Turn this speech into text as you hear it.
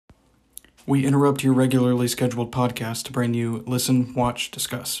We interrupt your regularly scheduled podcast to bring you Listen, Watch,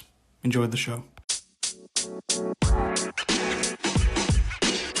 Discuss. Enjoy the show.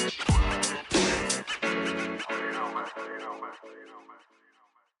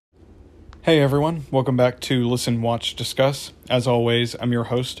 Hey everyone, welcome back to Listen, Watch, Discuss. As always, I'm your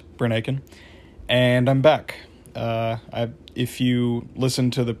host, Brent Aiken, and I'm back. If you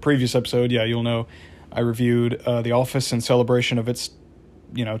listened to the previous episode, you'll know I reviewed The Office in celebration of its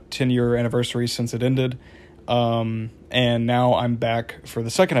 10-year anniversary since it ended. And now I'm back for the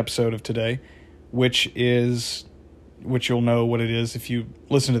second episode of today, which you'll know what it is if you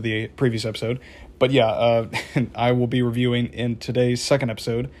listen to the previous episode. But I will be reviewing in today's second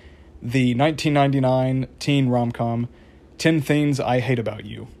episode the 1999 teen romcom 10 Things I Hate About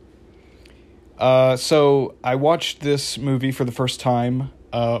You. So I watched this movie for the first time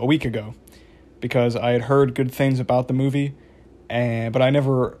a week ago because I had heard good things about the movie, but I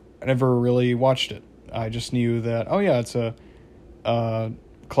never really watched it. I just knew that it's a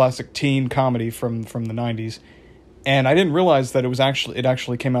classic teen comedy from the 90s, and I didn't realize that it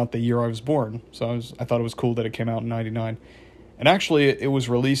actually came out the year I was born. So I thought it was cool that it came out in 99. And actually, it was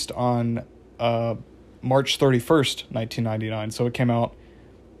released on March 31st, 1999. So it came out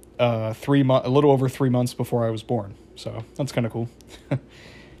a little over 3 months before I was born. So that's kind of cool.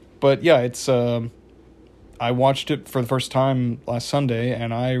 But yeah, it's I watched it for the first time last Sunday,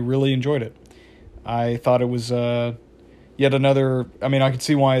 and I really enjoyed it. I thought it was yet another. I mean, I could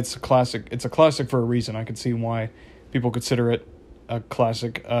see why it's a classic. It's a classic for a reason. I could see why people consider it a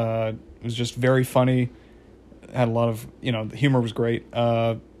classic. It was just very funny. Had a lot of, the humor was great.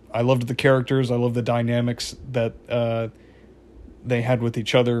 I loved the characters. I loved the dynamics that they had with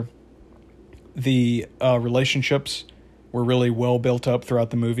each other. The relationships were really well built up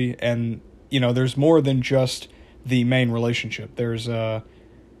throughout the movie. And, there's more than just the main relationship. There's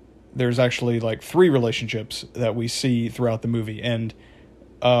actually like 3 relationships that we see throughout the movie. And,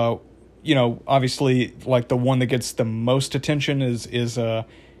 obviously like the one that gets the most attention is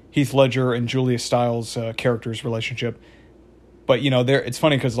Heath Ledger and Julia Stiles' characters' relationship. But, it's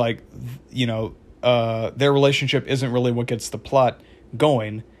funny because, their relationship isn't really what gets the plot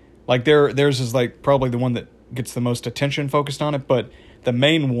going. Like, theirs is, probably the one that gets the most attention focused on it. But the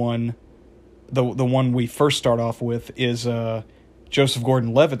main one, the one we first start off with, is Joseph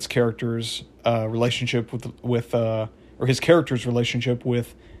Gordon-Levitt's character's relationship or his character's relationship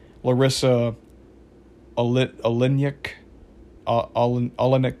with Larissa Olenik's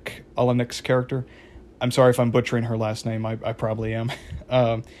character. I'm sorry if I'm butchering her last name. I probably am.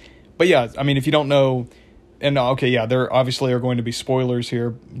 But yeah, I mean, if you don't know, and there obviously are going to be spoilers here,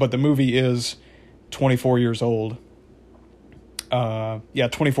 but the movie is 24 years old.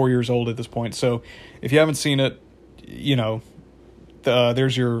 24 years old at this point. So if you haven't seen it,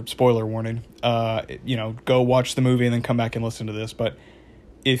 there's your spoiler warning. Go watch the movie and then come back and listen to this. But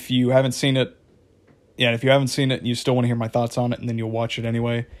if you haven't seen it, and you still want to hear my thoughts on it, and then you'll watch it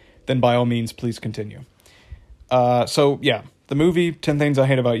anyway, then by all means, please continue. The movie 10 Things I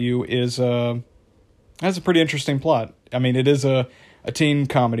Hate About You has a pretty interesting plot. I mean, it is a teen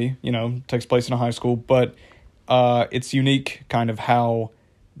comedy, takes place in a high school, but it's unique kind of how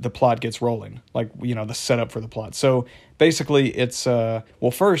the plot gets rolling, the setup for the plot. So basically, it's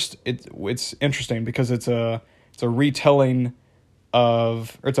first it's interesting because it's a retelling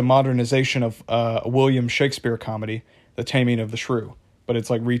it's a modernization of a William Shakespeare comedy, The Taming of the Shrew, but it's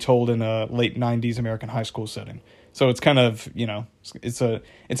retold in a late 90s American high school setting. So it's kind of, it's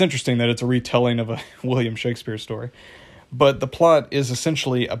interesting that it's a retelling of a William Shakespeare story. But the plot is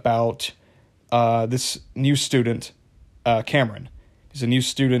essentially about this new student, Cameron. He's a new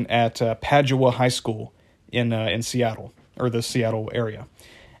student at Padua High School in Seattle, or the Seattle area.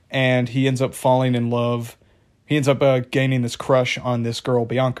 And he ends up falling in love. He ends up gaining this crush on this girl,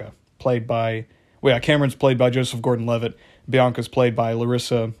 Bianca, Cameron's played by Joseph Gordon-Levitt. Bianca's played by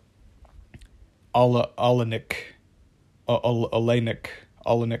Larissa Olenik. I'll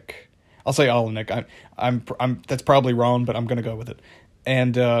say Olenik. I'm that's probably wrong, but I'm gonna go with it.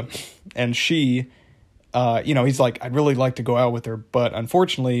 And she, he's like, I'd really like to go out with her, but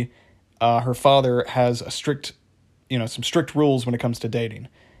unfortunately, her father has some strict rules when it comes to dating.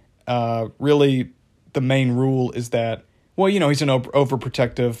 Really, the main rule is that, he's an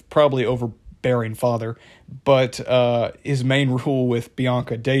overprotective, probably overbearing father, but his main rule with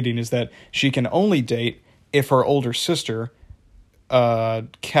Bianca dating is that she can only date if her older sister,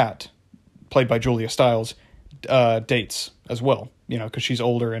 Kat, played by Julia Stiles, dates as well, because she's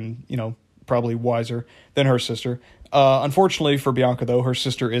older and, probably wiser than her sister. Unfortunately for Bianca, though, her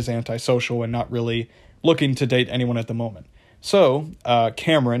sister is antisocial and not really looking to date anyone at the moment. So,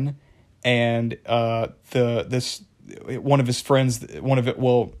 Cameron and one of his friends,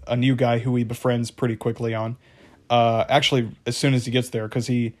 a new guy who he befriends pretty quickly on, actually as soon as he gets there, because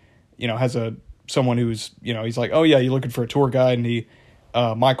he, has someone who's, he's like, oh yeah, you looking for a tour guide, and he,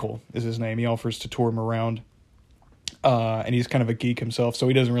 Michael is his name. He offers to tour him around, and he's kind of a geek himself, so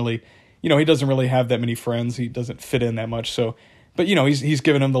he doesn't really, he doesn't really have that many friends. He doesn't fit in that much. So, but he's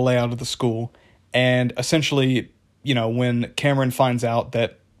giving him the layout of the school, and essentially, when Cameron finds out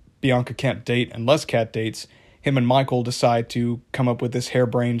that Bianca can't date unless Kat dates, him and Michael decide to come up with this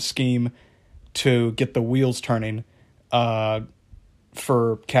harebrained scheme to get the wheels turning,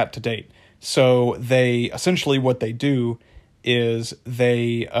 for Kat to date. So they essentially, what they do is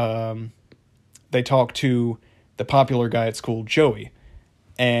they talk to the popular guy at school, Joey,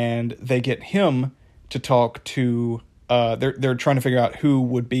 and they get him to talk to, they're trying to figure out who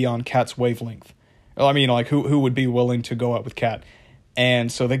would be on Kat's wavelength. I mean, like who would be willing to go out with Kat.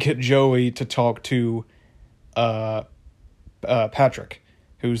 And so they get Joey to talk to Patrick,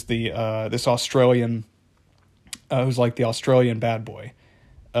 who's this Australian, who's like the Australian bad boy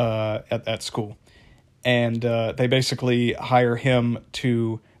at school. And they basically hire him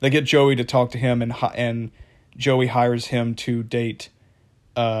they get Joey to talk to him, and Joey hires him to date,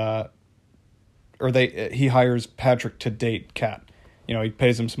 he hires Patrick to date Kat. He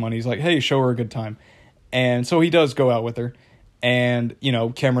pays him some money. He's like, hey, show her a good time. And so he does go out with her. And,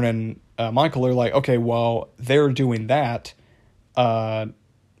 Cameron and Michael are like, okay, while they're doing that, Joey's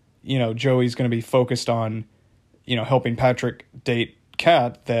going to be focused on, helping Patrick date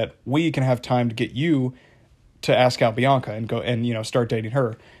Kat, that we can have time to get you to ask out Bianca and go and, start dating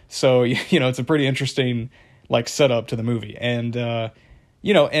her. So, it's a pretty interesting, like, setup to the movie. And,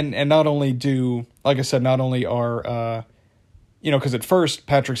 and not only like I said, not only are, because at first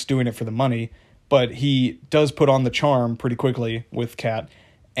Patrick's doing it for the money, but he does put on the charm pretty quickly with Kat.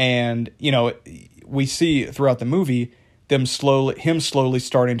 And, we see throughout the movie him slowly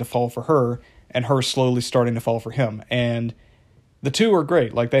starting to fall for her, and her slowly starting to fall for him. And the two are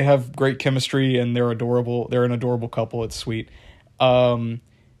great. Like, they have great chemistry, and they're adorable. They're an adorable couple. It's sweet.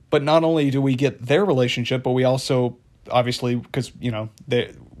 But not only do we get their relationship, but we also, obviously, because,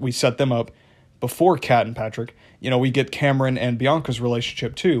 we set them up before Kat and Patrick, we get Cameron and Bianca's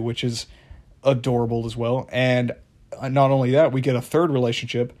relationship too, which is adorable as well. And not only that, we get a third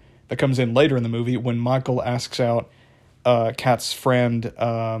relationship that comes in later in the movie when Michael asks out Kat's friend,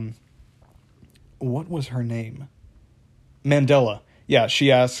 what was her name? Mandela. Yeah,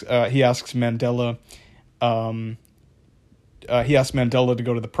 he asks Mandela, he asks Mandela to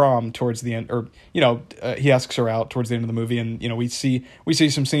go to the prom towards the end, or, he asks her out towards the end of the movie, and, we see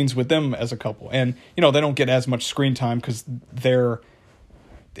some scenes with them as a couple. And, they don't get as much screen time because they're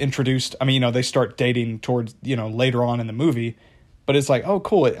introduced, they start dating towards, later on in the movie. But it's like, oh,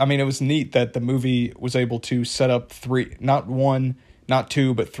 cool. It was neat that the movie was able to set up not one, not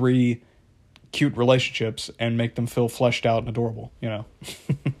two, but three cute relationships and make them feel fleshed out and adorable, and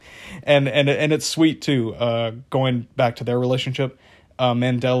it's sweet too. Going back to their relationship, Michael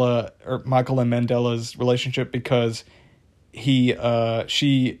and Mandela's relationship, because she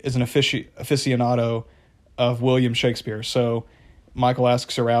is an aficionado of William Shakespeare. So Michael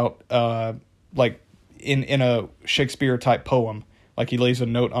asks her out, like in a Shakespeare type poem. Like, he lays a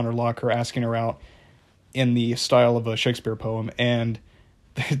note on her locker asking her out in the style of a Shakespeare poem. And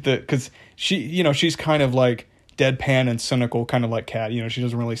because she's kind of like deadpan and cynical, kind of like Kat. She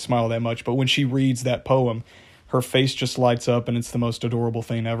doesn't really smile that much, but when she reads that poem, her face just lights up, and it's the most adorable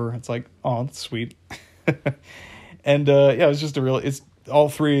thing ever. It's like, oh, that's sweet. And it's just it's all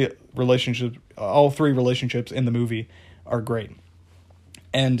three relationships in the movie are great,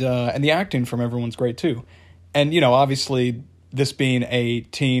 and the acting from everyone's great too. And obviously, this being a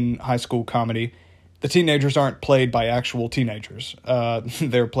teen high school comedy, the teenagers aren't played by actual teenagers.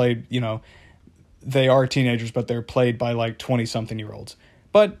 They're played, they are teenagers, but they're played by like 20-something-year-olds.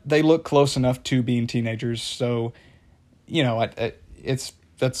 But they look close enough to being teenagers, so,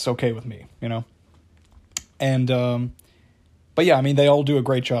 that's okay with me, And, but yeah, they all do a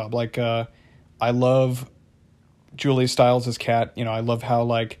great job. Like, I love Julia Stiles as Kat. I love how,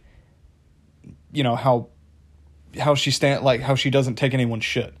 like, how she how she doesn't take anyone's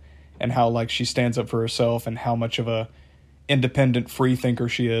shit, and how, like, she stands up for herself, and how much of a independent free thinker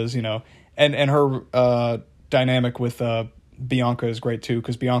she is, and her dynamic with Bianca is great too,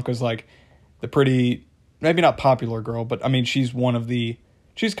 because Bianca's like the pretty, maybe not popular girl, but she's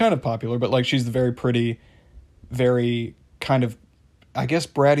kind of popular, but like she's the very pretty, very kind of, I guess,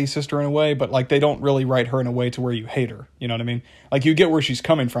 bratty sister in a way, but like they don't really write her in a way to where you hate her, you know what I mean? Like, you get where she's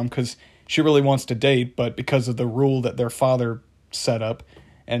coming from, because she really wants to date, but because of the rule that their father set up,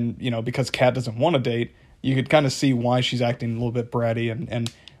 and because Kat doesn't want to date, you could kind of see why she's acting a little bit bratty,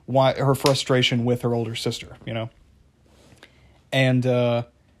 and why her frustration with her older sister, and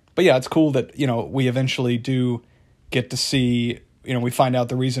but yeah, it's cool that we eventually do get to see, we find out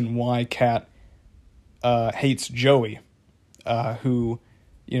the reason why Kat hates Joey, who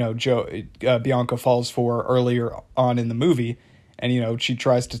Bianca falls for earlier on in the movie, and she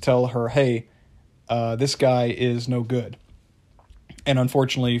tries to tell her, hey, this guy is no good, and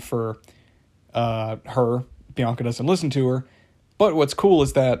unfortunately for her, Bianca doesn't listen to her. But what's cool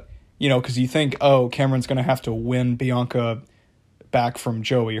is that, because you think, oh, Cameron's gonna have to win Bianca back from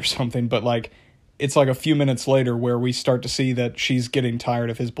Joey or something, but like it's like a few minutes later where we start to see that she's getting tired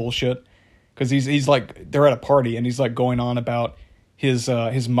of his bullshit, because he's like, they're at a party and he's like going on about his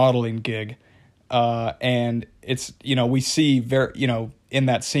modeling gig, and it's we see very in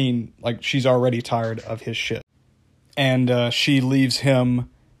that scene, like, she's already tired of his shit, and she leaves him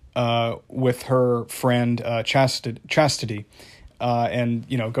with her friend Chastity,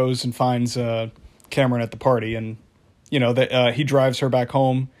 and goes and finds Cameron at the party, and that he drives her back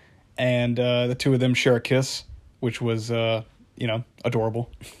home, and the two of them share a kiss, which was adorable.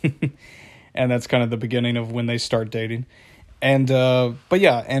 And that's kind of the beginning of when they start dating. And but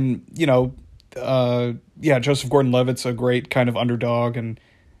yeah, and Joseph Gordon-Levitt's a great kind of underdog, and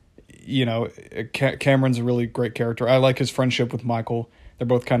Cameron's a really great character. I like his friendship with Michael. They're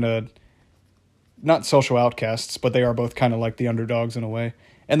both kind of not social outcasts, but they are both kind of like the underdogs in a way.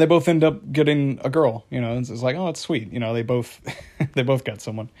 And they both end up getting a girl, it's like, oh, it's sweet. They both they both got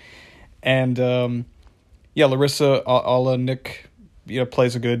someone. And Larissa Nick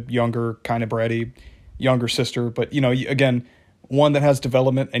plays a good younger, kind of bratty younger sister, but again, one that has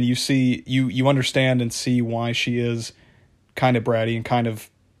development, and you understand and see why she is kind of bratty and kind of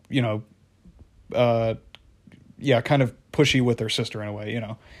kind of pushy with her sister in a way,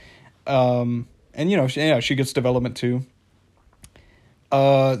 and she gets development too.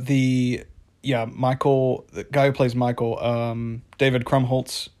 Michael, the guy who plays Michael, David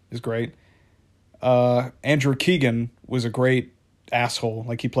Krumholtz, is great. Andrew Keegan was a great asshole.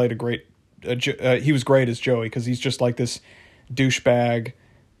 Like, he played a great, he was great as Joey, because he's just like this douchebag,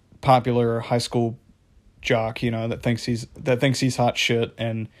 popular high school jock, that thinks he's hot shit.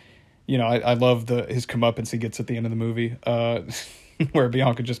 And I love his comeuppance he gets at the end of the movie, where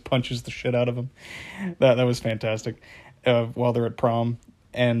Bianca just punches the shit out of him. That was fantastic. While they're at prom,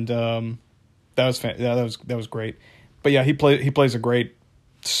 and that was great. But yeah, he plays a great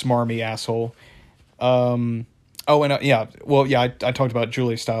smarmy asshole. I talked about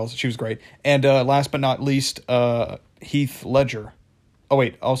Julia Stiles. She was great. And last but not least, Heath Ledger. Oh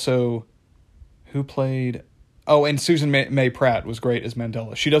wait, also, who played? Oh, and Susan May Pratt was great as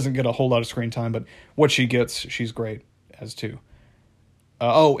Mandela. She doesn't get a whole lot of screen time, but what she gets, she's great as too.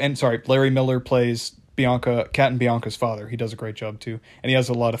 Larry Miller plays Kat and Bianca's father. He does a great job too, and he has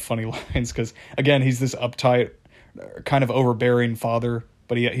a lot of funny lines, because again, he's this uptight, kind of overbearing father,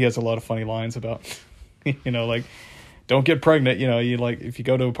 but he has a lot of funny lines about like, don't get pregnant, you like, if you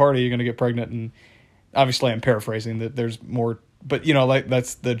go to a party, you're gonna get pregnant. And obviously I'm paraphrasing, that there's more, but like,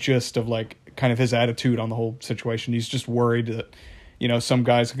 that's the gist of like kind of his attitude on the whole situation. He's just worried that some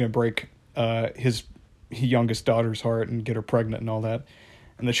guy's gonna break his youngest daughter's heart and get her pregnant and all that,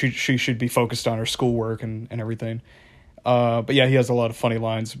 and that she should be focused on her schoolwork and everything. But yeah, he has a lot of funny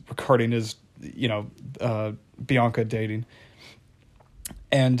lines regarding his, Bianca dating.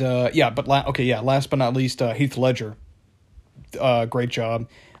 And last but not least, Heath Ledger. Great job.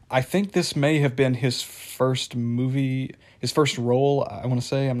 I think this may have been his first role, I want to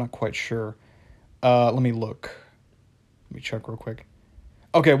say. I'm not quite sure. Let me look. Let me check real quick.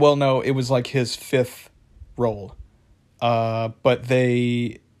 Okay, well, no, it was like his fifth role. But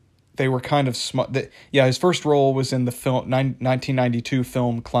they were kind of smart. His first role was in the 1992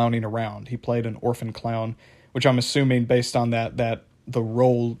 film Clowning Around. He played an orphan clown, which I'm assuming, based on that the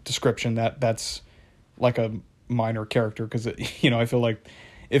role description, that's like a minor character, because I feel like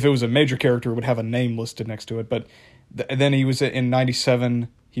if it was a major character, it would have a name listed next to it. But then he was in 97.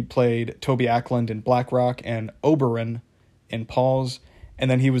 He played Toby Ackland in Black Rock and Oberon in Pause. And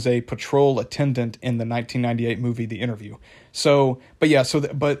then he was a patrol attendant in the 1998 movie The Interview.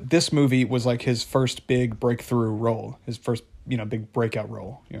 But this movie was like his first big breakthrough role, his first big breakout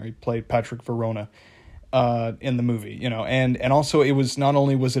role. He played Patrick Verona in the movie. And also, it was, not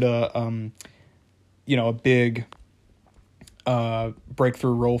only was it a big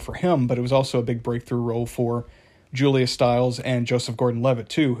breakthrough role for him, but it was also a big breakthrough role for Julia Stiles and Joseph Gordon-Levitt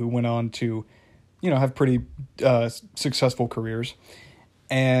too, who went on to have pretty successful careers.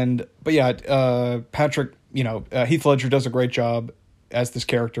 And Heath Ledger does a great job as this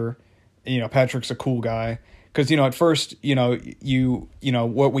character. Patrick's a cool guy. Because, at first,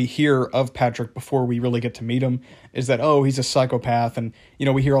 what we hear of Patrick before we really get to meet him is that, oh, he's a psychopath. And,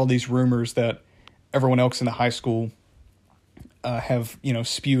 we hear all these rumors that everyone else in the high school have,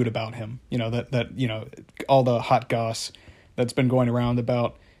 spewed about him. All the hot goss that's been going around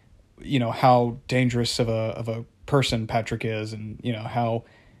about, how dangerous of a person Patrick is, and, how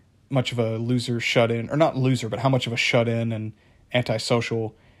much of a loser shut-in, or not loser, but how much of a shut-in and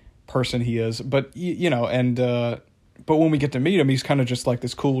antisocial person he is. But but when we get to meet him, he's kind of just like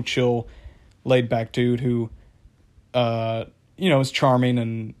this cool, chill, laid back dude who is charming,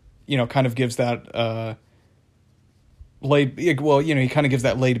 and kind of gives that he kind of gives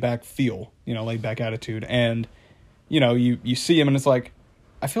that laid back feel, laid back attitude. And you see him and it's like,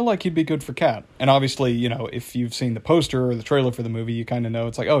 I feel like he'd be good for Kat. And obviously, if you've seen the poster or the trailer for the movie, you kind of know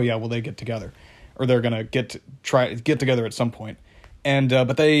it's like, oh yeah, well, they get together, or they're gonna get together at some point. And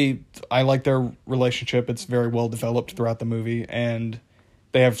but I like their relationship. It's very well developed throughout the movie, and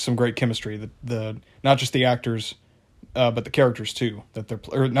they have some great chemistry. The not just the actors, but the characters too.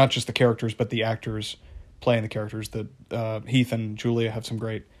 Or not just the characters, but the actors playing the characters. That Heath and Julia have some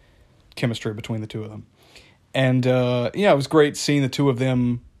great chemistry between the two of them. And it was great seeing the two of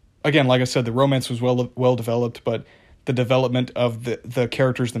them. Again, like I said, the romance was well developed, but the development of the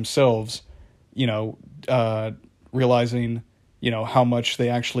characters themselves, realizing, how much they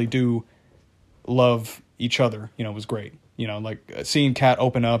actually do love each other, was great. Like seeing Kat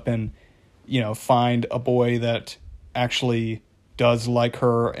open up and, find a boy that actually does like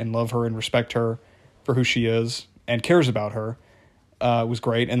her and love her and respect her for who she is and cares about her, was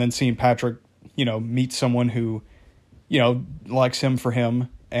great. And then seeing Patrick, meet someone who, likes him for him,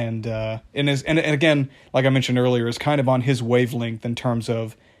 and again, like I mentioned earlier, is kind of on his wavelength in terms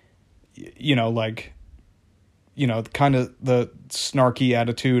of, kind of the snarky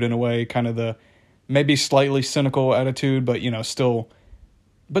attitude in a way, kind of the maybe slightly cynical attitude, but still,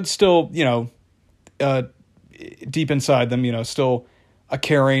 deep inside them, still a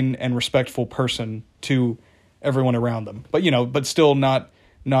caring and respectful person to everyone around them. But still not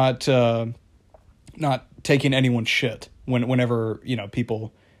taking anyone's shit whenever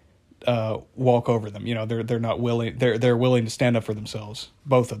people walk over them. They're not willing. They're willing to stand up for themselves,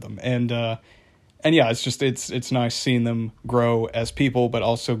 both of them. And yeah, it's nice seeing them grow as people, but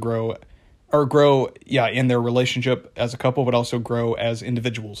also grow in their relationship as a couple, but also grow as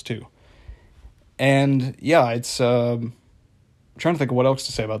individuals too. And yeah, it's I'm trying to think of what else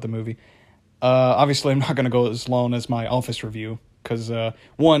to say about the movie. Obviously, I'm not going to go as long as my Office review, because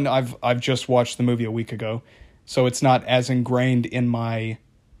one, I've just watched the movie a week ago, so it's not as ingrained in my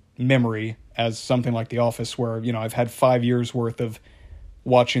memory as something like The Office, where I've had 5 years worth of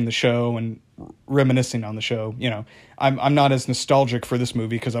watching the show and reminiscing on the show. I'm not as nostalgic for this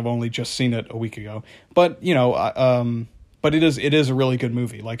movie because I've only just seen it a week ago. But but it is a really good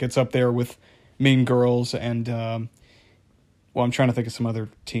movie. Like, it's up there with Mean Girls and well, I'm trying to think of some other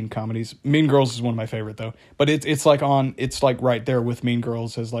teen comedies. Mean Girls is one of my favorite though. But it's like right there with Mean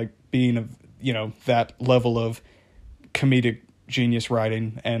Girls as like being that level of comedic genius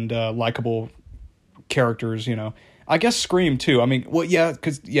writing and likable characters. I guess Scream too. I mean, well, yeah,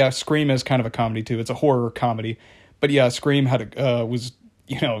 because Scream is kind of a comedy too. It's a horror comedy, but yeah, Scream was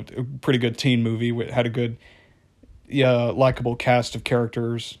a pretty good teen movie. It had a good, likable cast of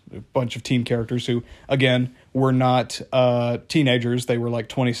characters, a bunch of teen characters who, again, were not teenagers. They were like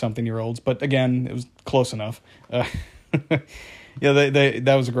 20-something year olds, but again, it was close enough. That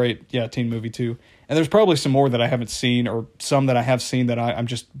was a great teen movie too. And there's probably some more that I haven't seen, or some that I have seen that I'm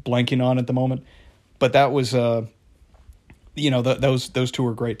just blanking on at the moment. But that was those two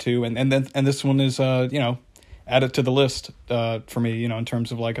were great too, and this one is added to the list for me, in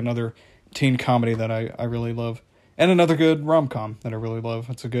terms of like another teen comedy that I really love, and another good rom-com that I really love.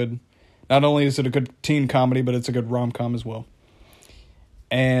 It's a good, not only is it a good teen comedy, but it's a good rom-com as well.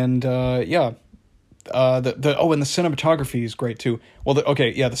 And the cinematography is great too. Well, the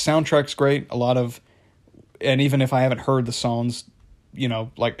soundtrack's great. A lot of, and even if I haven't heard the songs,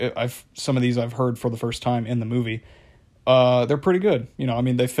 some of these I've heard for the first time in the movie. They're pretty good.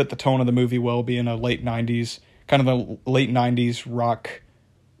 They fit the tone of the movie well, being a late 90s, kind of a late 90s rock,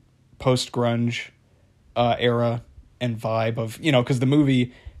 post-grunge era and vibe of, because the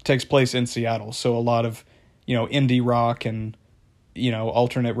movie takes place in Seattle. So a lot of, indie rock and,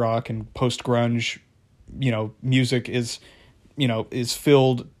 alternate rock and post-grunge, music is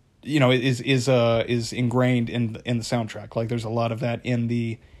filled, is ingrained in the soundtrack. Like, there's a lot of that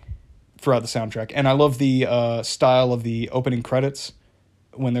throughout the soundtrack. And I love the style of the opening credits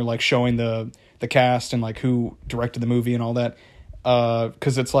when they're like showing the cast and like who directed the movie and all that.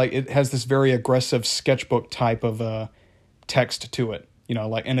 because it's like it has this very aggressive sketchbook type of text to it,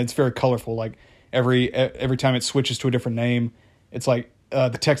 like, and it's very colorful. Like every time it switches to a different name, it's like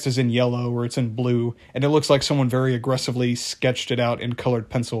the text is in yellow or it's in blue, and it looks like someone very aggressively sketched it out in colored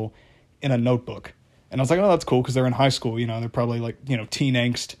pencil in a notebook. And I was like, oh, that's cool, because they're in high school. They're probably like teen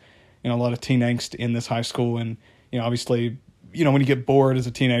angst, a lot of teen angst in this high school, and obviously, when you get bored as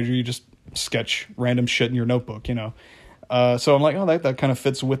a teenager, you just sketch random shit in your notebook, So I'm like, oh, that kind of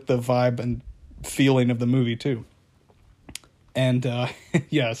fits with the vibe and feeling of the movie too. And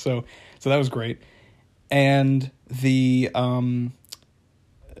yeah, so that was great. And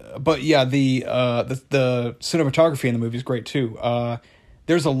but yeah, the cinematography in the movie is great too.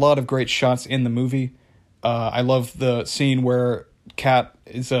 There's a lot of great shots in the movie. I love the scene where Kat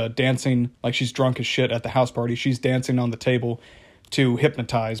is dancing like she's drunk as shit at the house party. She's dancing on the table to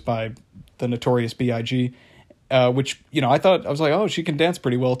Hypnotize by the Notorious B.I.G., which, I was like, oh, she can dance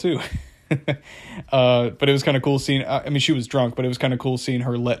pretty well too. But it was kind of cool seeing, I mean, she was drunk, but it was kind of cool seeing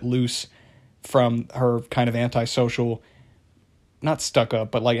her let loose from her kind of antisocial, not stuck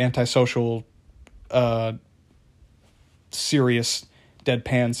up, but like antisocial, serious,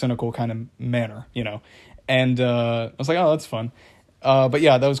 deadpan, cynical kind of manner, and I was like, oh, that's fun. But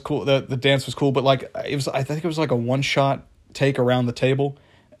yeah, that was cool. The dance was cool, but like I think it was like a one shot take around the table,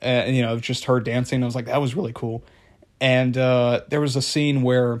 and just her dancing. I was like, that was really cool. And there was a scene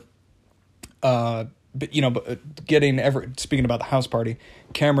where, speaking about the house party,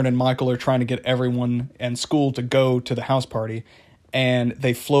 Cameron and Michael are trying to get everyone and school to go to the house party, and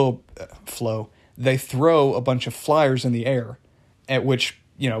they they throw a bunch of flyers in the air, at which,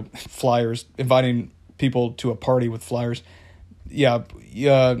 flyers, inviting people to a party with flyers. Yeah,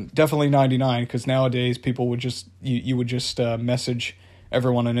 definitely 99, because nowadays people would just, you would just message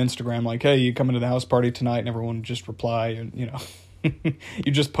everyone on Instagram like, hey, you coming to the house party tonight? And everyone would just reply, and, you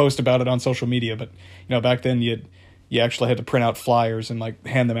just post about it on social media. But, back then you actually had to print out flyers and like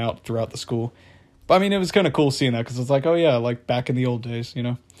hand them out throughout the school. But I mean, it was kind of cool seeing that, because it's like, oh yeah, like back in the old days,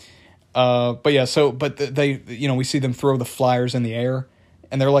 But yeah, they, we see them throw the flyers in the air,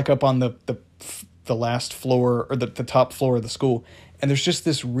 and they're like up on the last floor, or the top floor of the school. And there's just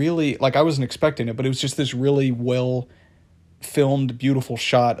this really, like, I wasn't expecting it, but it was just this really well filmed, beautiful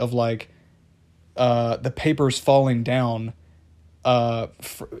shot of like, the papers falling down,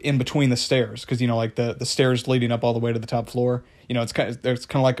 in between the stairs. Cause like the stairs leading up all the way to the top floor, it's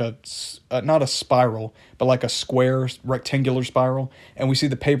kind of like not a spiral, but like a square rectangular spiral. And we see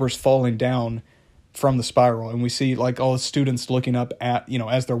the papers falling down from the spiral, and we see like all the students looking up at,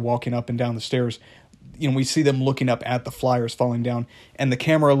 as they're walking up and down the stairs, we see them looking up at the flyers falling down, and the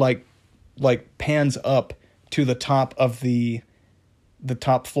camera like pans up to the top of the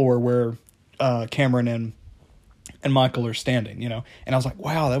top floor where Cameron and Michael are standing, and I was like,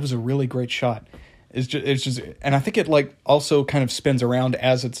 wow, that was a really great shot. It's just, and I think it like also kind of spins around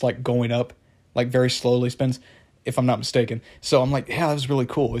as it's like going up, like very slowly spins, if I'm not mistaken. So I'm like, yeah, that was really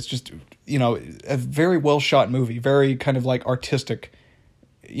cool. It's just, a very well shot movie, very kind of like artistic,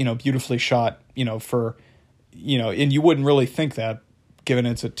 beautifully shot, for, and you wouldn't really think that, given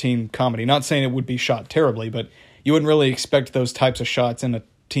it's a teen comedy. Not saying it would be shot terribly, but you wouldn't really expect those types of shots in a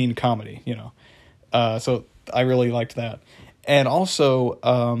teen comedy, So I really liked that. And also,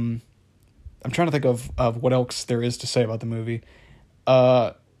 I'm trying to think of what else there is to say about the movie.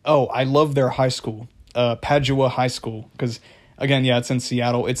 I love their high school, Padua High School, because again, yeah, it's in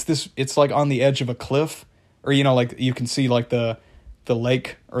Seattle. It's like on the edge of a cliff, or like you can see like the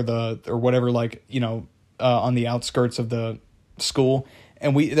lake or whatever, like on the outskirts of the school.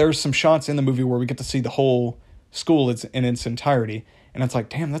 And there's some shots in the movie where we get to see the whole school in its entirety, and it's like,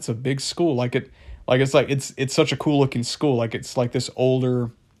 damn, that's a big school. It's such a cool looking school. Like it's like this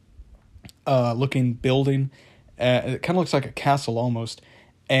older looking building. It kind of looks like a castle almost.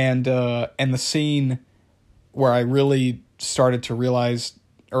 And the scene where I really started to realize,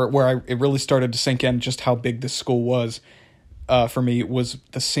 or where it really started to sink in just how big this school was, for me, was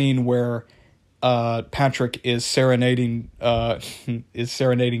the scene where Patrick is serenading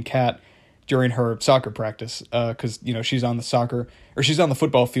Kat during her soccer practice, because she's on the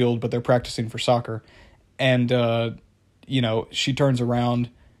football field, but they're practicing for soccer, and she turns around,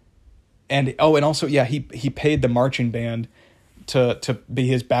 and also, yeah, he paid the marching band to be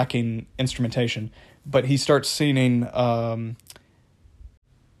his backing instrumentation, but he starts singing the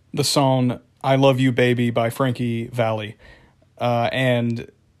song "I Love You Baby" by Frankie Valli, and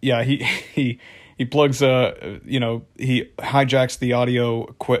yeah, he plugs he hijacks the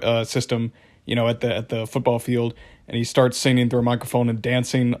audio system, at the football field, and he starts singing through a microphone and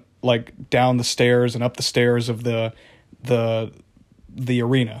dancing like down the stairs and up the stairs of the the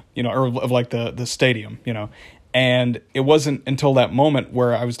arena, or of like the stadium, and it wasn't until that moment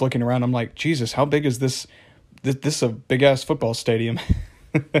where I was looking around, I'm like, Jesus, how big is this is a big ass football stadium.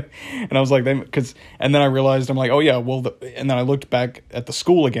 And I was like, and then I realized, I'm like, oh yeah, well, and then I looked back at the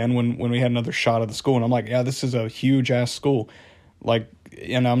school again when we had another shot of the school, and I'm like, yeah, this is a huge ass school, like,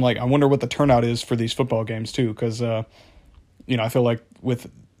 and I'm like, I wonder what the turnout is for these football games too, because I feel like with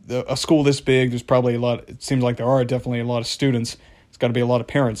a school this big, there's probably it seems like there are definitely a lot of students. It's got to be a lot of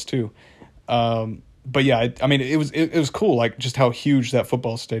parents too. But yeah, I mean, it was cool, like just how huge that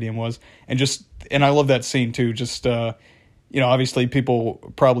football stadium was, and I love that scene too. Just obviously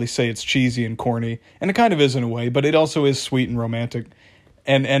people probably say it's cheesy and corny, and it kind of is in a way, but it also is sweet and romantic,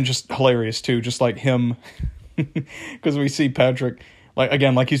 and just hilarious too. Just like him, because we see Patrick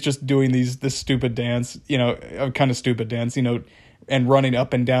like he's just doing this stupid dance, a kind of stupid dance, and running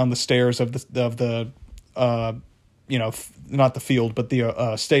up and down the stairs of the not the field, but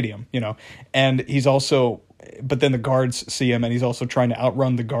the stadium, and he's also, but then the guards see him, and he's also trying to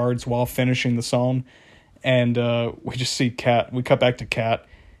outrun the guards while finishing the song. And we just see Kat. We cut back to Kat,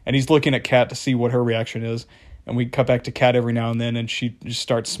 and he's looking at Kat to see what her reaction is. And we cut back to Kat every now and then, and she just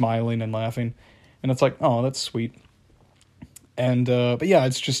starts smiling and laughing. And it's like, oh, that's sweet. And but yeah,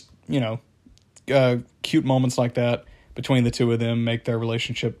 it's just cute moments like that between the two of them make their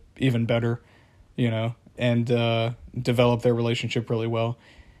relationship even better, and develop their relationship really well.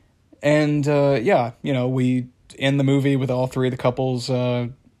 And we end the movie with all three of the couples,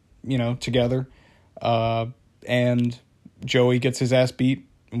 together. And Joey gets his ass beat,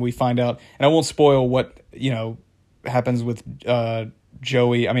 and we find out, and I won't spoil what, happens with,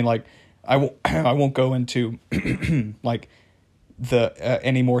 Joey. I mean, like, I won't go into, like,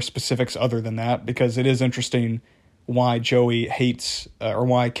 any more specifics other than that, because it is interesting why Joey hates, or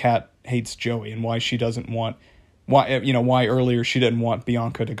why Kat hates Joey, and why she doesn't want, why earlier she didn't want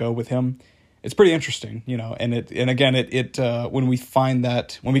Bianca to go with him. It's pretty interesting, and again, when we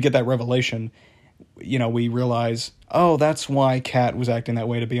get that revelation, we realize, oh, that's why Kat was acting that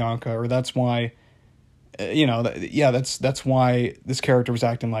way to Bianca, or that's why, that's why this character was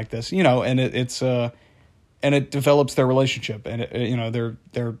acting like this, and and it develops their relationship, and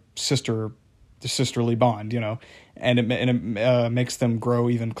their sisterly bond, and it makes them grow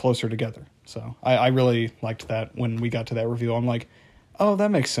even closer together. So I really liked that when we got to that review. I'm like, oh, that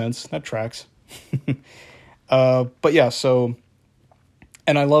makes sense. That tracks. But yeah, so,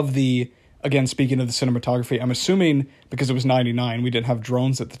 and I love again, speaking of the cinematography, I'm assuming because it was 99, we didn't have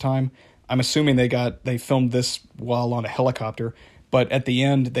drones at the time. I'm assuming they filmed this while on a helicopter, but at the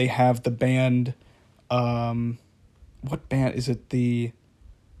end they have the band, what band is it? There's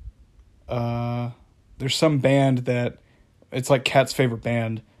some band that it's like Kat's favorite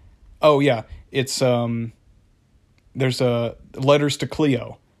band. Oh yeah. It's, there's Letters to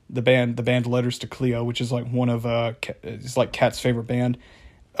Cleo, the band Letters to Cleo, which is like one of, it's like Kat's favorite band.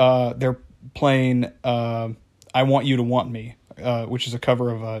 They're playing I Want You to Want Me, which is a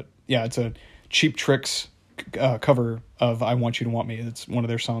cover of it's a Cheap Tricks cover of I Want You to Want Me. It's one of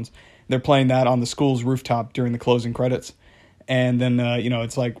their songs. They're playing that on the school's rooftop during the closing credits. And then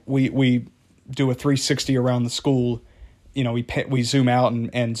it's like we do a 360 around the school. We zoom out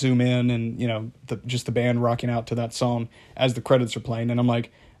and zoom in, and just the band rocking out to that song as the credits are playing. And I'm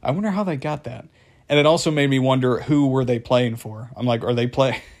like, I wonder how they got that. And it also made me wonder, who were they playing for? I'm like, are they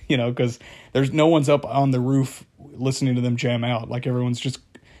play, because there's no one's up on the roof listening to them jam out. Like, everyone's just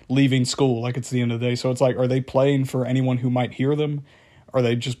leaving school like it's the end of the day. So it's like, are they playing for anyone who might hear them? Are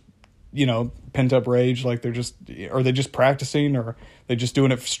they just, pent up rage? Like, are they just practicing, or are they just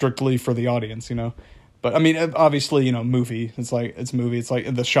doing it strictly for the audience, But I mean, obviously, movie. It's like, it's movie. It's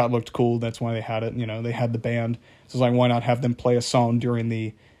like the shot looked cool. That's why they had it. They had the band. So it's like, why not have them play a song during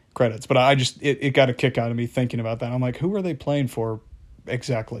the credits? But I just, it got a kick out of me thinking about that. I'm like, who are they playing for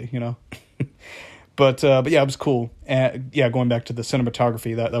exactly? But yeah, it was cool. And yeah, going back to the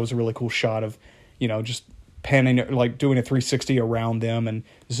cinematography, that was a really cool shot of, just panning, like doing a 360 around them and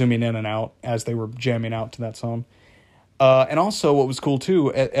zooming in and out as they were jamming out to that song. And also what was cool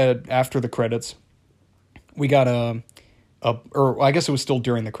too, after the credits, we got or I guess it was still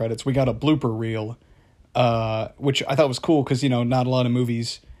during the credits, we got a blooper reel, which I thought was cool because, not a lot of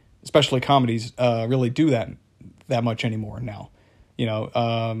movies, especially comedies, really do that much anymore now.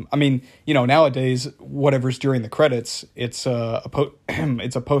 I mean, nowadays, whatever's during the credits, it's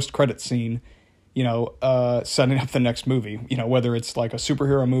it's a post-credit scene, setting up the next movie, whether it's like a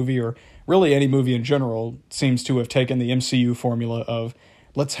superhero movie or really any movie in general seems to have taken the MCU formula of,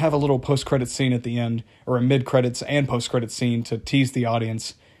 let's have a little post-credit scene at the end, or a mid-credits and post-credit scene to tease the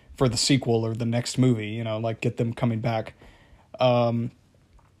audience for the sequel or the next movie, like get them coming back. And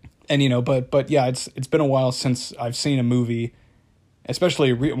but yeah, it's been a while since I've seen a movie,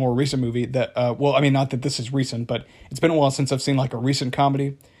 especially a more recent movie that well, I mean, not that this is recent, but it's been a while since I've seen like a recent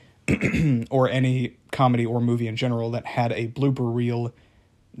comedy or any comedy or movie in general that had a blooper reel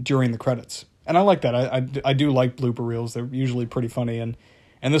during the credits. And I like that. I do like blooper reels. They're usually pretty funny, and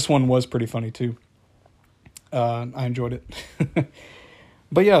this one was pretty funny too. I enjoyed it.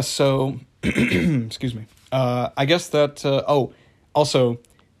 But yeah, so excuse me. I guess that also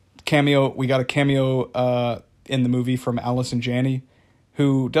cameo. We got a cameo in the movie from Allison Janney,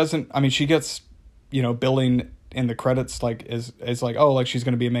 who doesn't. I mean, she gets billing in the credits like is like, oh, like she's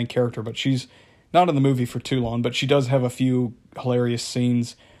going to be a main character, but she's not in the movie for too long. But she does have a few hilarious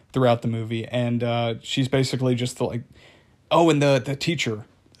scenes throughout the movie, and she's basically just and the teacher,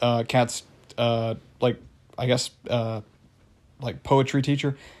 Kat's like, I guess like poetry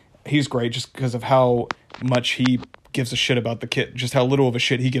teacher. He's great just because of how much he gives a shit about the kid, just how little of a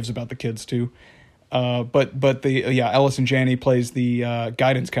shit he gives about the kids too. But Allison Janney plays the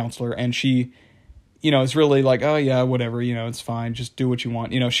guidance counselor, and she, is really like, oh yeah, whatever, it's fine, just do what you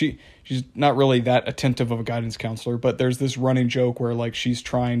want. She's not really that attentive of a guidance counselor, but there's this running joke where like she's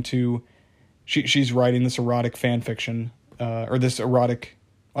trying to, she's writing this erotic fan fiction, or this erotic,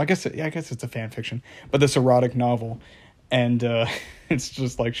 I guess it's a fan fiction, but this erotic novel, and it's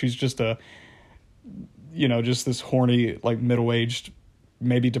just like she's just a, just this horny, like middle-aged,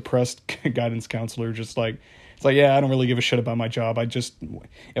 maybe depressed guidance counselor, just like, it's like, yeah, I don't really give a shit about my job.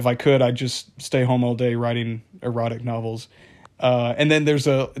 If I could, I'd just stay home all day writing erotic novels. And then there's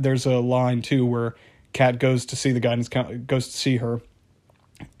a line too where Kat goes to see goes to see her,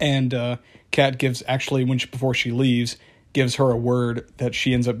 and Kat gives, actually before she leaves, gives her a word that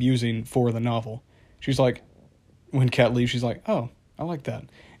she ends up using for the novel. She's like, when Kat leaves, she's like, oh, I like that,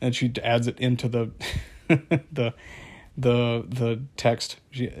 and she adds it into the the text,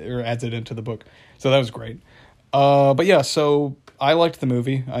 or adds it into the book. So that was great. But yeah, so I liked the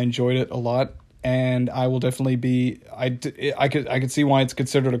movie. I enjoyed it a lot, and I will definitely be. I could see why it's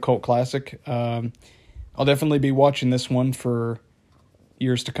considered a cult classic. I'll definitely be watching this one for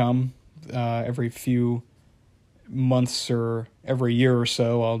years to come. Every few months or every year or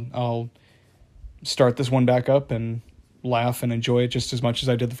so, I'll start this one back up and laugh and enjoy it just as much as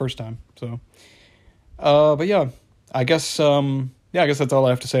I did the first time. So, but yeah, I guess that's all I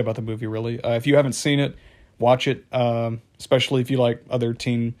have to say about the movie, really. If you haven't seen it, watch it, especially if you like other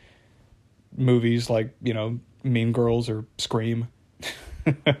teen movies like, Mean Girls or Scream,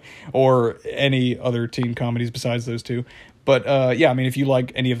 or any other teen comedies besides those two. But yeah, I mean, if you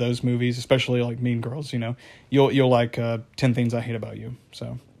like any of those movies, especially like Mean Girls, you'll like 10 Things I Hate About You.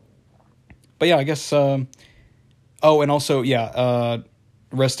 So, but yeah, I guess. And also, yeah,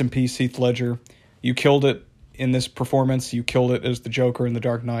 rest in peace, Heath Ledger. You killed it in this performance. You killed it as the Joker in The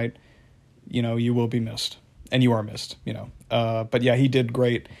Dark Knight. You will be missed, and you are missed. But yeah, he did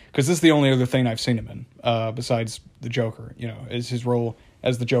great, because this is the only other thing I've seen him in besides the Joker. Is his role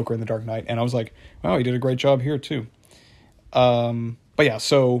as the Joker in The Dark Knight, and I was like, wow, he did a great job here too. But yeah,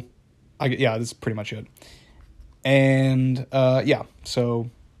 so this is pretty much it. And yeah, so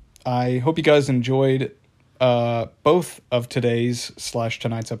I hope you guys enjoyed both of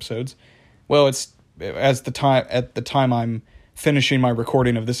tonight's episodes. Well, it's at the time I'm finishing my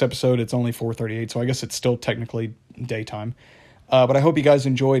recording of this episode, it's only 4:38, so I guess it's still technically daytime. But I hope you guys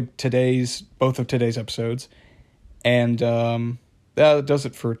enjoyed both of today's episodes, and that does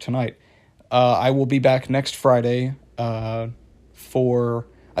it for tonight. I will be back next Friday for,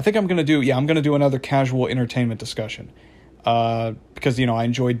 I think I'm gonna do another casual entertainment discussion, because I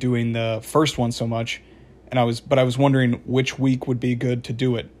enjoyed doing the first one so much, and I was wondering which week would be good to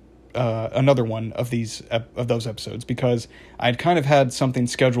do it. Another one of those episodes, because I'd kind of had something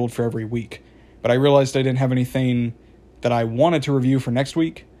scheduled for every week, but I realized I didn't have anything that I wanted to review for next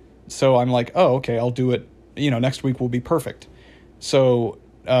week. So I'm like, oh, okay, I'll do it. Next week will be perfect. So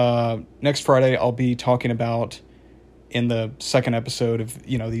next Friday I'll be talking about, in the second episode of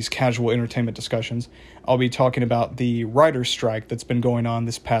these casual entertainment discussions, I'll be talking about the writer's strike that's been going on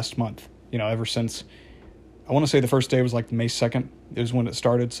this past month. Ever since, I want to say the first day was like May 2nd. It was when it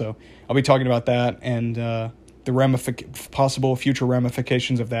started. So I'll be talking about that, and the possible future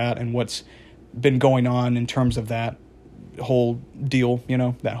ramifications of that, and what's been going on in terms of that whole deal,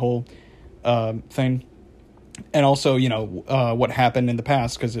 that whole thing. And also, what happened in the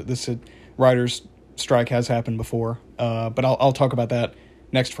past, because this writer's strike has happened before. But I'll talk about that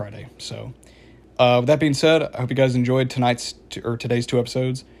next Friday. So with that being said, I hope you guys enjoyed today's two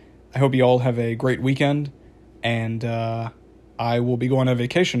episodes. I hope you all have a great weekend. And I will be going on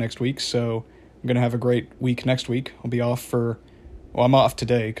vacation next week, so I'm going to have a great week next week. I'll be off for Well, I'm off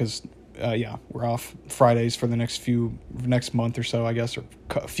today because, yeah, we're off Fridays for the next month or so, I guess, or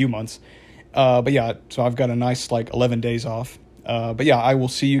a few months. But yeah, so I've got a nice, like, 11 days off. But yeah, I will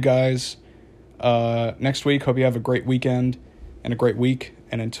see you guys next week. Hope you have a great weekend and a great week.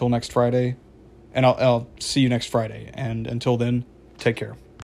 And until next Friday, and I'll see you next Friday. And until then, take care.